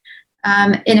Irby,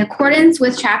 in accordance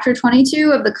with Chapter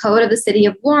 22 of the Code of the City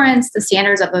of Lawrence, the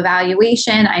standards of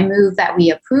evaluation, I move that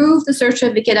we approve the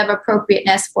certificate of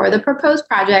appropriateness for the proposed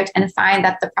project and find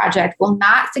that the project will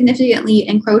not significantly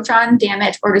encroach on,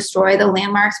 damage, or destroy the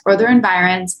landmarks or their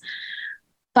environs,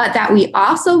 but that we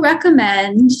also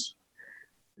recommend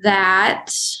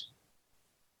that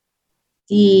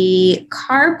the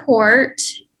carport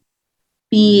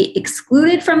be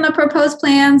excluded from the proposed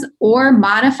plans or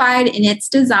modified in its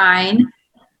design,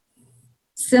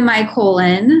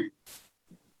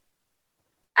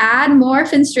 add more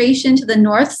fenestration to the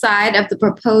north side of the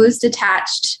proposed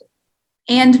detached,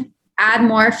 and add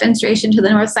more fenestration to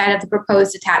the north side of the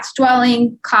proposed detached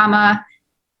dwelling,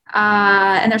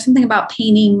 and there's something about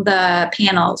painting the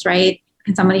panels, right?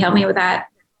 Can somebody help me with that?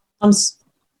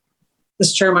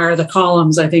 This Chair Meyer, the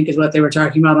columns, I think, is what they were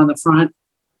talking about on the front.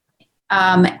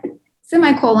 And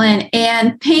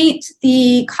paint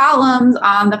the columns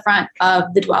on the front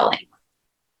of the dwelling.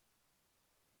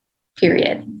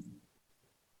 Period.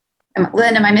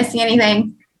 Lynn, am I missing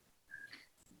anything?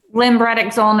 Lynn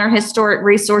Braddock Zollner, Historic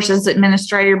Resources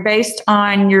Administrator. Based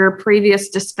on your previous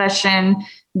discussion,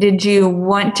 did you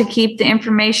want to keep the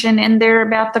information in there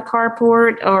about the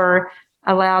carport or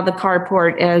allow the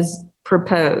carport as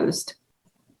proposed?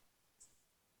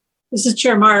 This is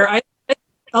Chair Meyer.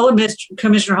 I'll let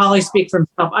Commissioner Hawley speak for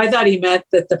himself. I thought he meant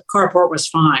that the carport was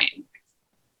fine.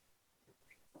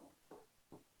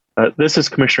 This is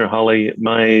Commissioner Hawley.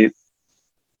 My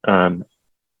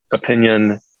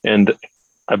opinion, and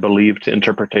I believed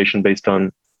interpretation based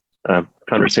on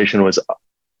conversation, was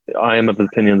I am of the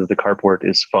opinion that the carport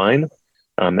is fine.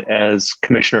 As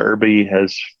Commissioner Irby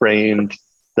has framed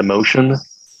the motion,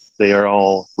 they are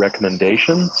all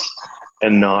recommendations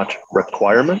and not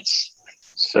requirements.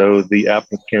 So the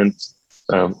applicant,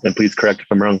 and please correct if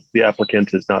I'm wrong, the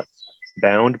applicant is not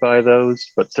bound by those,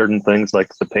 but certain things like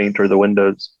the paint or the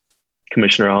windows,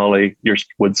 Commissioner Hawley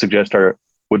would suggest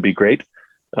would be great.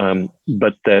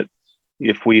 But that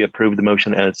if we approve the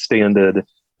motion as stated,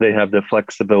 they have the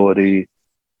flexibility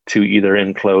to either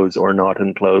enclose or not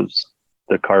enclose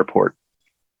the carport.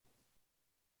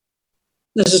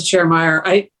 This is Chair Meyer.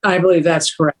 I believe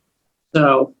that's correct.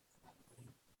 So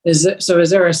is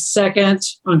there a second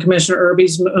on Commissioner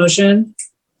Irby's motion?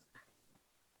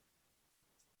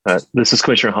 This is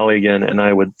Commissioner Hawley again, and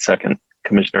I would second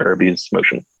Commissioner Irby's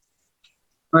motion.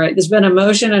 All right, there's been a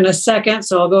motion and a second,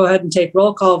 so I'll go ahead and take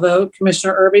roll call vote.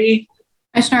 Commissioner Irby?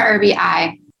 Commissioner Irby,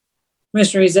 aye.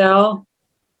 Commissioner Ezell?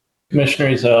 Commissioner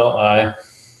Ezell, aye.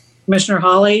 Commissioner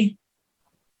Hawley?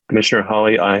 Commissioner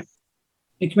Hawley, aye.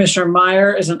 And Commissioner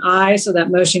Meyer is an aye, so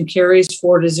that motion carries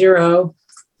 4-0.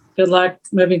 Good luck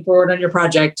moving forward on your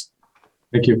project.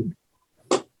 Thank you.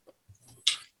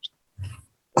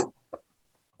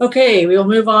 Okay, we will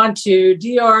move on to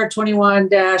DR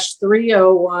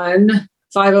 21-301,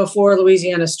 504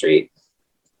 Louisiana Street.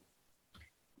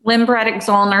 Lynn Braddock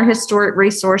Zollner, Historic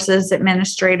Resources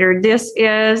Administrator. This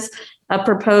is a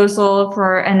proposal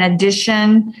for an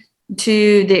addition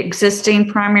to the existing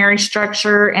primary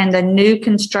structure and the new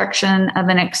construction of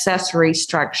an accessory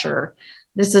structure.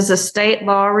 This is a state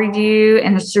law review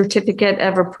and a certificate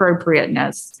of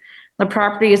appropriateness. The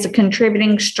property is a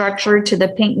contributing structure to the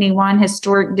Pinckney 1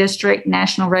 Historic District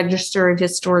National Register of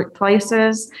Historic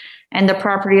Places, and the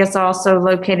property is also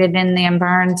located in the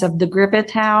environs of the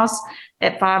Griffith House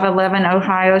at 511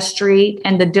 Ohio Street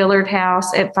and the Dillard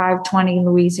House at 520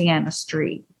 Louisiana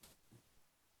Street.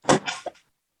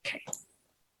 Okay.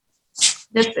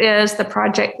 This is the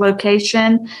project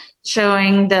location,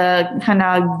 showing the kind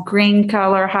of green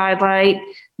color highlight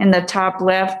in the top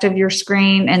left of your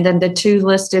screen, and then the two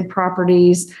listed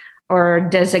properties are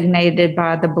designated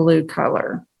by the blue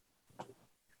color.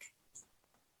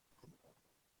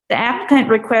 The applicant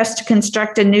requests to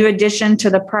construct a new addition to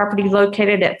the property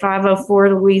located at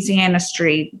 504 Louisiana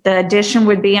Street. The addition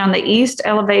would be on the east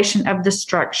elevation of the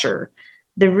structure.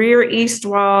 The rear east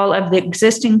wall of the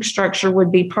existing structure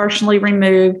would be partially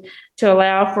removed to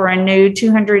allow for a new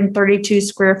 232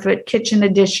 square foot kitchen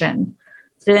addition.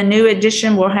 The new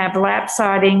addition will have lap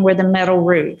siding with a metal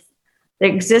roof. The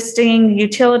existing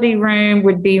utility room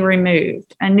would be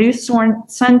removed. A new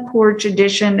sun porch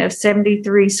addition of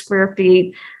 73 square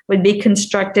feet would be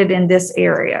constructed in this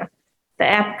area. The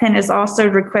applicant is also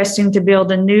requesting to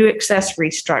build a new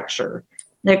accessory structure.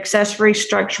 The accessory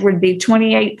structure would be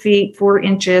 28 feet 4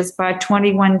 inches by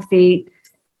 21 feet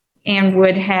and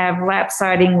would have lap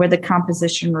siding with a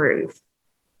composition roof.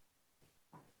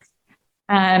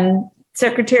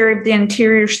 Secretary of the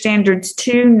Interior Standards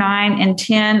 2, 9, and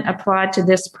 10 apply to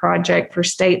this project for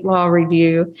state law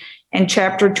review. And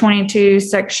Chapter 22,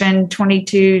 Section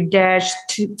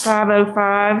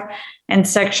 22-505 and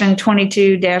Section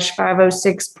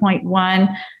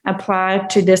 22-506.1 apply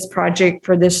to this project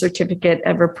for the certificate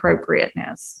of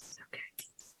appropriateness. Okay.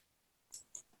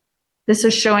 This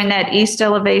is showing that east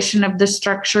elevation of the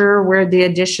structure where the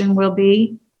addition will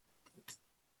be.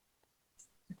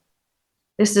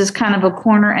 This is kind of a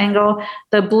corner angle.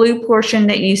 The blue portion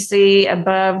that you see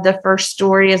above the first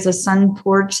story is a sun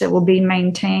porch that will be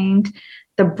maintained.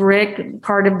 The brick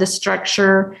part of the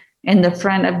structure in the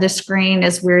front of the screen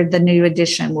is where the new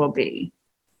addition will be.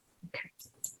 Okay.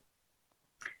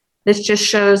 This just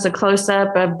shows a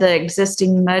close-up of the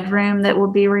existing mudroom that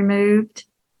will be removed.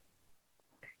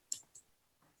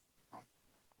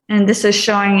 And this is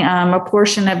showing a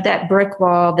portion of that brick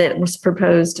wall that was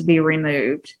proposed to be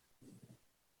removed.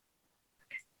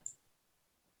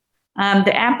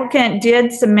 The applicant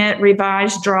did submit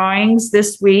revised drawings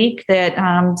this week that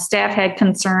staff had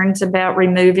concerns about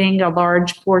removing a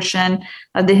large portion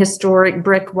of the historic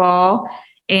brick wall,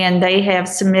 and they have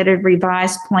submitted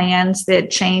revised plans that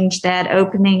change that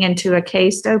opening into a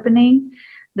cased opening.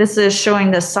 This is showing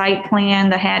the site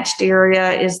plan. The hatched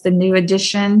area is the new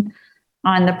addition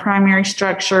on the primary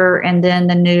structure, and then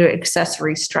the new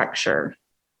accessory structure.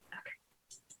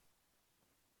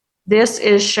 This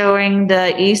is showing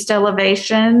the east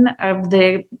elevation of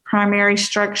the primary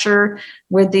structure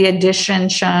with the addition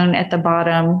shown at the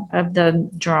bottom of the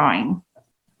drawing.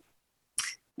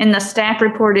 In the staff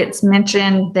report, it's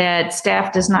mentioned that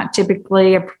staff does not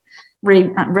typically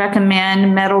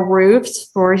recommend metal roofs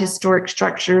for historic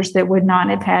structures that would not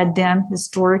have had them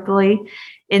historically.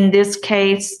 In this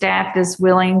case, staff is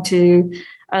willing to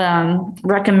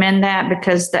recommend that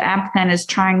because the applicant is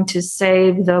trying to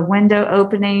save the window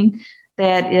opening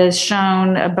that is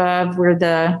shown above where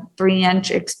the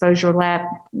 3-inch exposure lap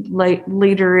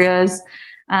leader is,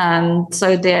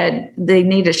 so that they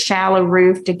need a shallow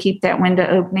roof to keep that window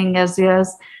opening as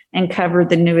is and cover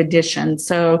the new addition.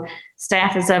 So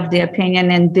staff is of the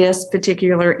opinion in this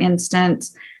particular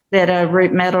instance that a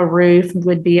metal roof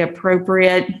would be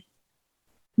appropriate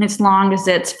as long as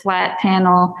it's flat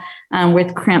panel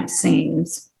with crimp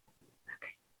seams.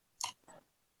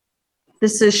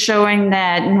 This is showing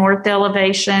that north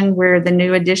elevation where the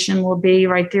new addition will be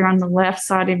right there on the left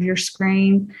side of your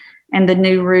screen, and the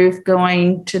new roof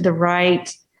going to the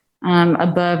right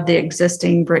above the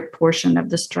existing brick portion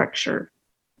of the structure.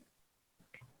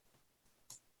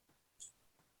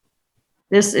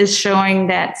 This is showing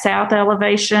that south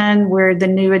elevation where the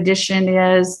new addition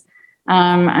is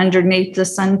underneath the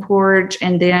sun porch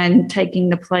and then taking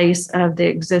the place of the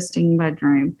existing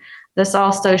mudroom. This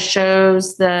also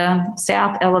shows the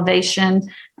south elevation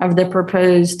of the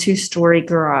proposed 2-story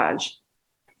garage.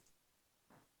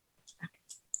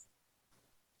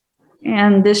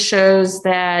 And this shows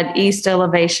that east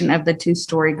elevation of the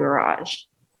 2-story garage.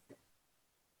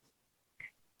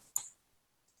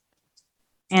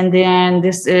 And then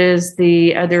this is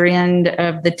the other end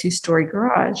of the 2-story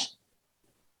garage.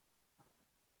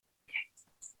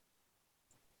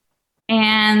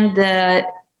 And the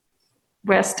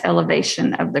west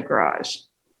elevation of the garage.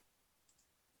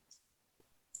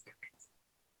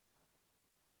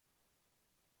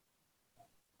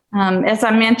 As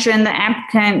I mentioned, the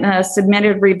applicant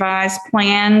submitted revised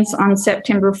plans on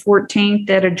September 14th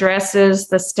that addresses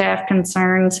the staff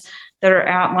concerns that are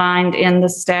outlined in the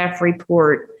staff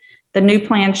report. The new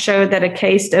plans show that a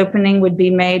cased opening would be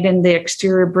made in the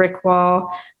exterior brick wall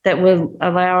that would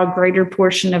allow a greater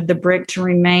portion of the brick to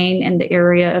remain in the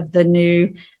area of the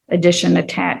new addition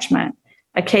attachment.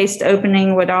 A cased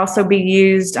opening would also be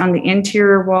used on the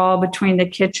interior wall between the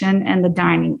kitchen and the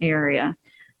dining area.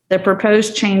 The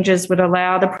proposed changes would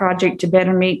allow the project to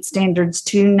better meet standards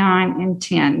 2, 9, and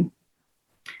 10.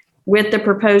 With the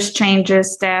proposed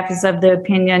changes, staff is of the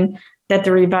opinion that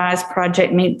the revised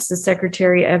project meets the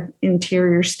Secretary of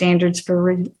Interior standards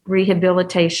for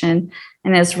rehabilitation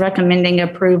and is recommending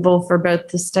approval for both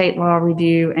the state law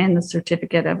review and the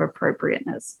certificate of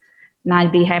appropriateness. And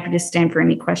I'd be happy to stand for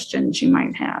any questions you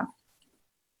might have.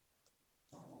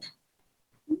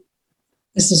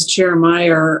 This is Chair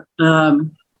Meyer.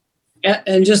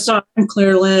 And just so I'm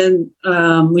clear, Lynn,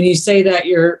 when you say that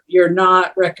you're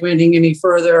not recommending any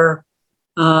further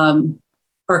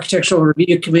architectural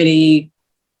review committee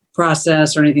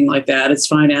process or anything like that, it's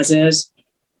fine as is?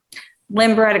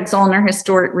 Lynn Braddock Zollner,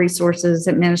 Historic Resources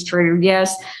Administrator.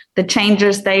 Yes, the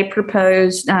changes they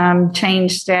proposed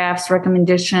changed staff's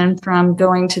recommendation from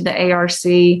going to the ARC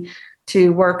to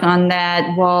work on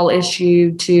that wall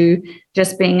issue to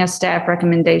just being a staff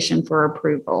recommendation for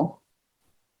approval.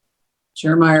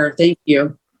 Chair Meyer, thank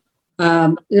you.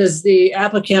 Does the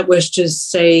applicant wish to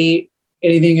say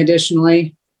anything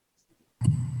additionally?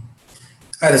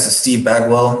 Hi, this is Steve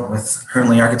Bagwell with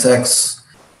Hernley Architects.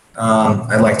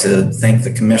 I'd like to thank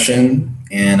the commission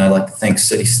and I'd like to thank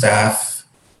city staff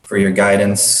for your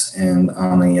guidance and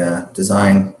on the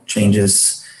design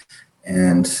changes.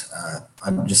 And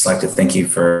I'd just like to thank you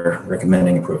for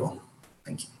recommending approval.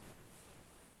 Thank you.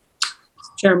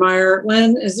 Chair Meyer,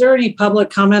 Lynn, is there any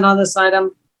public comment on this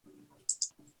item?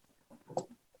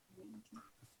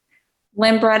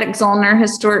 Lynn Braddock Zollner,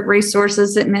 Historic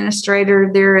Resources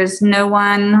Administrator. There is no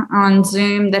one on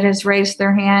Zoom that has raised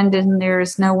their hand, and there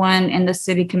is no one in the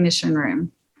City Commission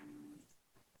room.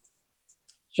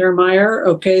 Chair Meyer,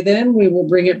 okay, then we will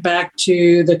bring it back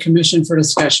to the commission for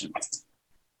discussion.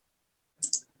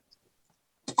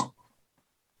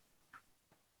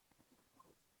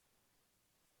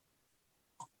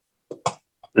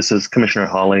 This is Commissioner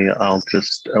Hawley. I'll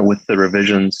just, with the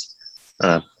revisions,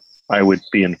 I would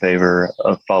be in favor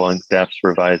of following staff's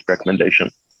revised recommendation.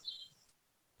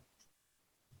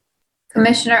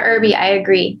 Commissioner Irby, I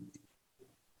agree.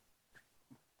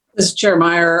 This is Chair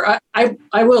Meyer.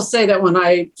 I will say that when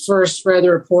I first read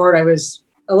the report, I was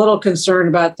a little concerned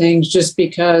about things just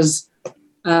because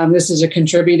this is a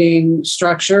contributing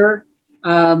structure.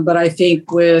 But I think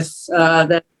with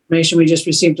that information we just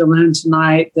received to Lynn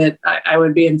tonight, that I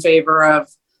would be in favor of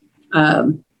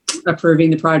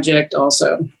approving the project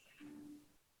also.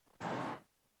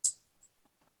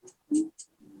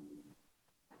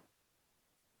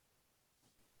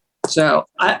 So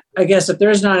I guess if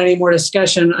there's not any more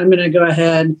discussion, I'm going to go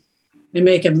ahead and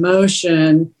make a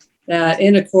motion that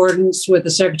in accordance with the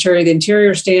Secretary of the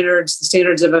Interior standards, the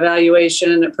standards of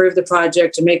evaluation, approve the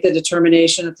project to make the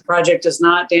determination that the project does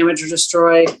not damage or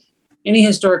destroy any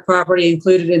historic property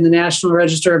included in the National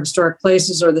Register of Historic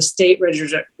Places or the State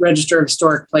Register of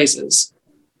Historic Places.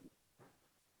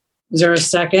 Is there a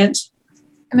second?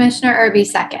 Commissioner Irby,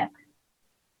 second.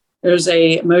 There's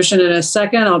a motion and a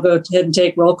second. I'll go ahead and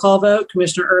take roll call vote.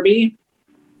 Commissioner Irby?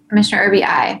 Commissioner Irby,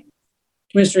 aye.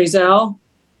 Commissioner Ezell?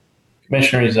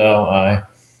 Commissioner Ezell, aye.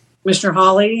 Commissioner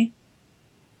Hawley?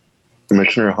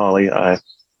 Commissioner Hawley, aye.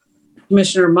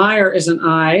 Commissioner Meyer is an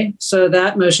aye, so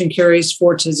that motion carries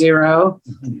 4-0.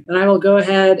 And I will go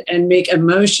ahead and make a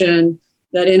motion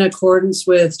that in accordance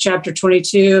with Chapter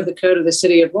 22 of the Code of the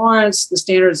City of Lawrence, the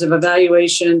standards of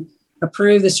evaluation,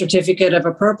 approve the certificate of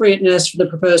appropriateness for the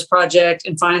proposed project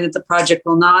and find that the project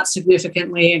will not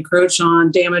significantly encroach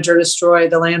on, damage, or destroy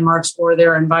the landmarks or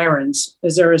their environs.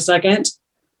 Is there a second?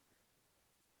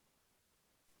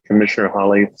 Commissioner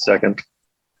Hawley, second.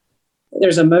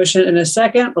 There's a motion and a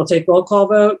second. We'll take roll call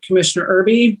vote. Commissioner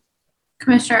Irby?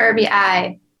 Commissioner Irby,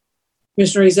 aye.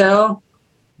 Commissioner Ezell?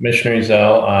 Commissioner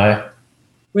Ezell, aye.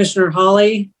 Commissioner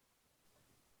Hawley?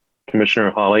 Commissioner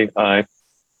Hawley, aye.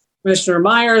 Commissioner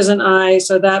Meyer is an aye,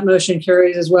 so that motion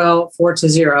carries as well,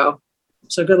 4-0.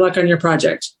 So good luck on your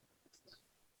project.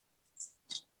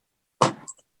 All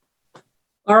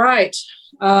right.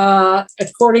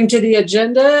 According to the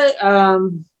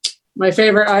agenda, my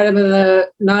favorite item of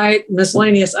the night,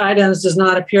 miscellaneous items, does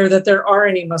not appear that there are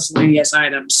any miscellaneous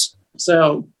items.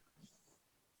 So,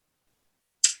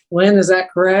 Lynn, is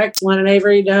that correct? Lynn and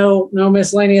Avery, no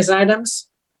miscellaneous items?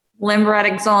 Lynn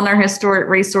Braddock Zollner, Historic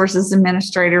Resources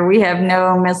Administrator. We have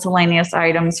no miscellaneous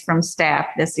items from staff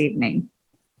this evening.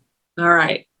 All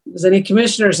right. Does any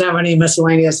commissioners have any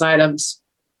miscellaneous items?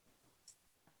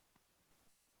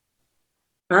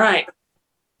 All right.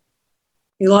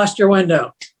 You lost your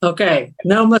window. Okay.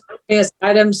 No miscellaneous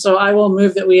items, so I will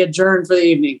move that we adjourn for the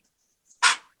evening.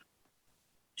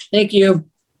 Thank you.